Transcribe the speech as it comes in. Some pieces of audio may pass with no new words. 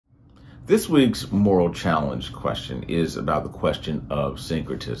This week's moral challenge question is about the question of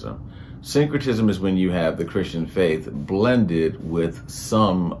syncretism. Syncretism is when you have the Christian faith blended with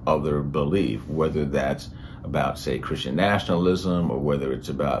some other belief, whether that's about, say, Christian nationalism, or whether it's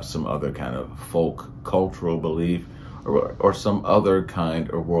about some other kind of folk cultural belief, or some other kind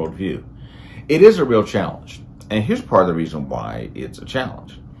of worldview. It is a real challenge, and here's part of the reason why it's a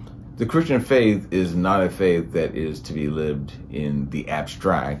challenge. The Christian faith is not a faith that is to be lived in the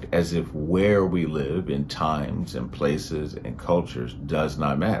abstract, as if where we live in times and places and cultures does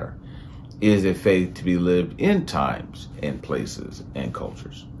not matter. It is a faith to be lived in times and places and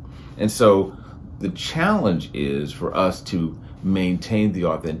cultures. And so the challenge is for us to maintain the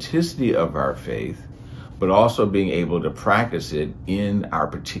authenticity of our faith, but also being able to practice it in our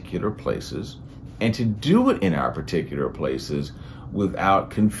particular places, and to do it in our particular places without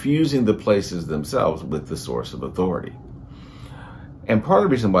confusing the places themselves with the source of authority. And part of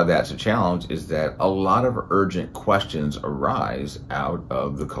the reason why that's a challenge is that a lot of urgent questions arise out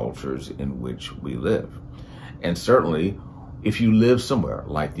of the cultures in which we live. And certainly, if you live somewhere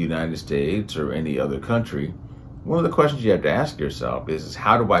like the United States or any other country, one of the questions you have to ask yourself is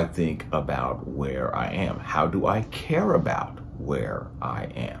how do I think about where I am? How do I care about where I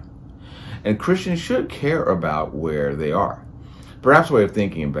am? And Christians should care about where they are. Perhaps a way of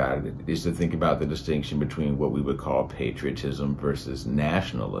thinking about it is to think about the distinction between what we would call patriotism versus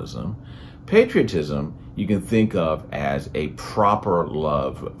nationalism. Patriotism you can think of as a proper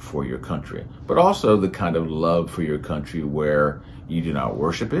love for your country, but also the kind of love for your country where you do not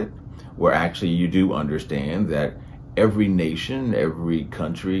worship it, where actually you do understand that every nation, every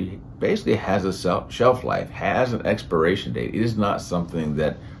country basically has a shelf life, has an expiration date. It is not something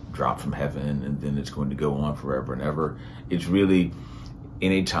that dropped from heaven and then it's going to go on forever and ever. It's really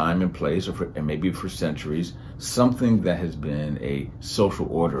in a time and place, and maybe for centuries, something that has been a social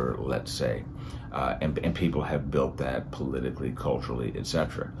order, let's say, and people have built that politically, culturally,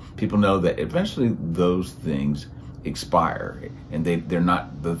 etc. People know that eventually those things expire, and they're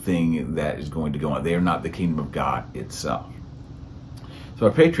not the thing that is going to go on. They are not the kingdom of God itself. So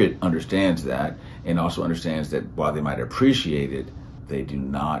a patriot understands that, and also understands that while they might appreciate it, they do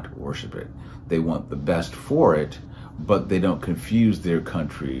not worship it. They want the best for it, but they don't confuse their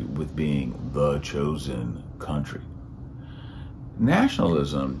country with being the chosen country.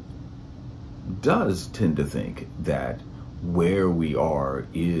 Nationalism does tend to think that where we are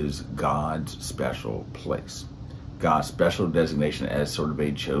is God's special place, God's special designation as sort of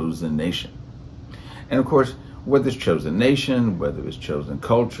a chosen nation. And of course, whether it's chosen nation, whether it's chosen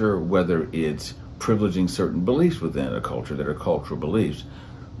culture, whether it's privileging certain beliefs within a culture that are cultural beliefs,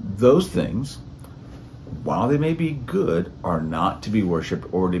 those things, while they may be good, are not to be worshiped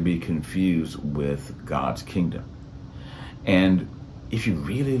or to be confused with God's kingdom. And if you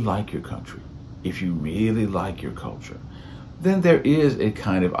really like your country, if you really like your culture, then there is a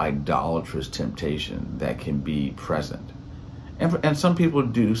kind of idolatrous temptation that can be present. And some people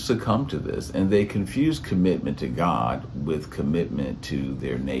do succumb to this, and they confuse commitment to God with commitment to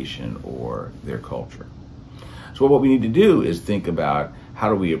their nation or their culture. So what we need to do is think about how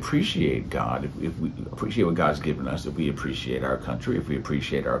do we appreciate God, if we appreciate what God's given us, if we appreciate our country, if we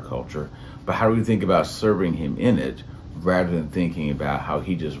appreciate our culture, but how do we think about serving Him in it rather than thinking about how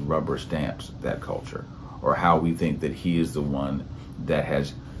He just rubber stamps that culture, or how we think that He is the one that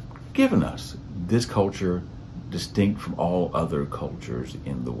has given us this culture distinct from all other cultures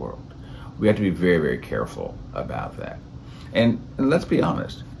in the world. We have to be very, very careful about that. And let's be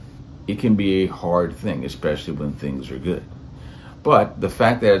honest, it can be a hard thing, especially when things are good. But the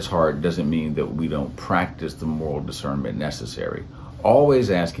fact that it's hard doesn't mean that we don't practice the moral discernment necessary. Always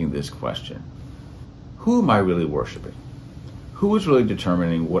asking this question: who am I really worshiping? Who is really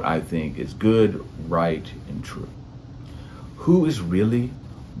determining what I think is good, right, and true? Who is really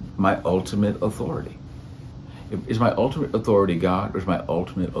my ultimate authority? Is my ultimate authority God, or is my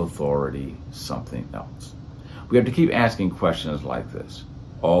ultimate authority something else? We have to keep asking questions like this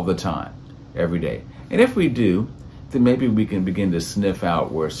all the time, every day. And if we do, then maybe we can begin to sniff out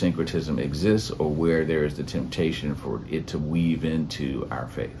where syncretism exists, or where there is the temptation for it to weave into our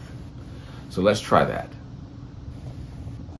faith. So let's try that.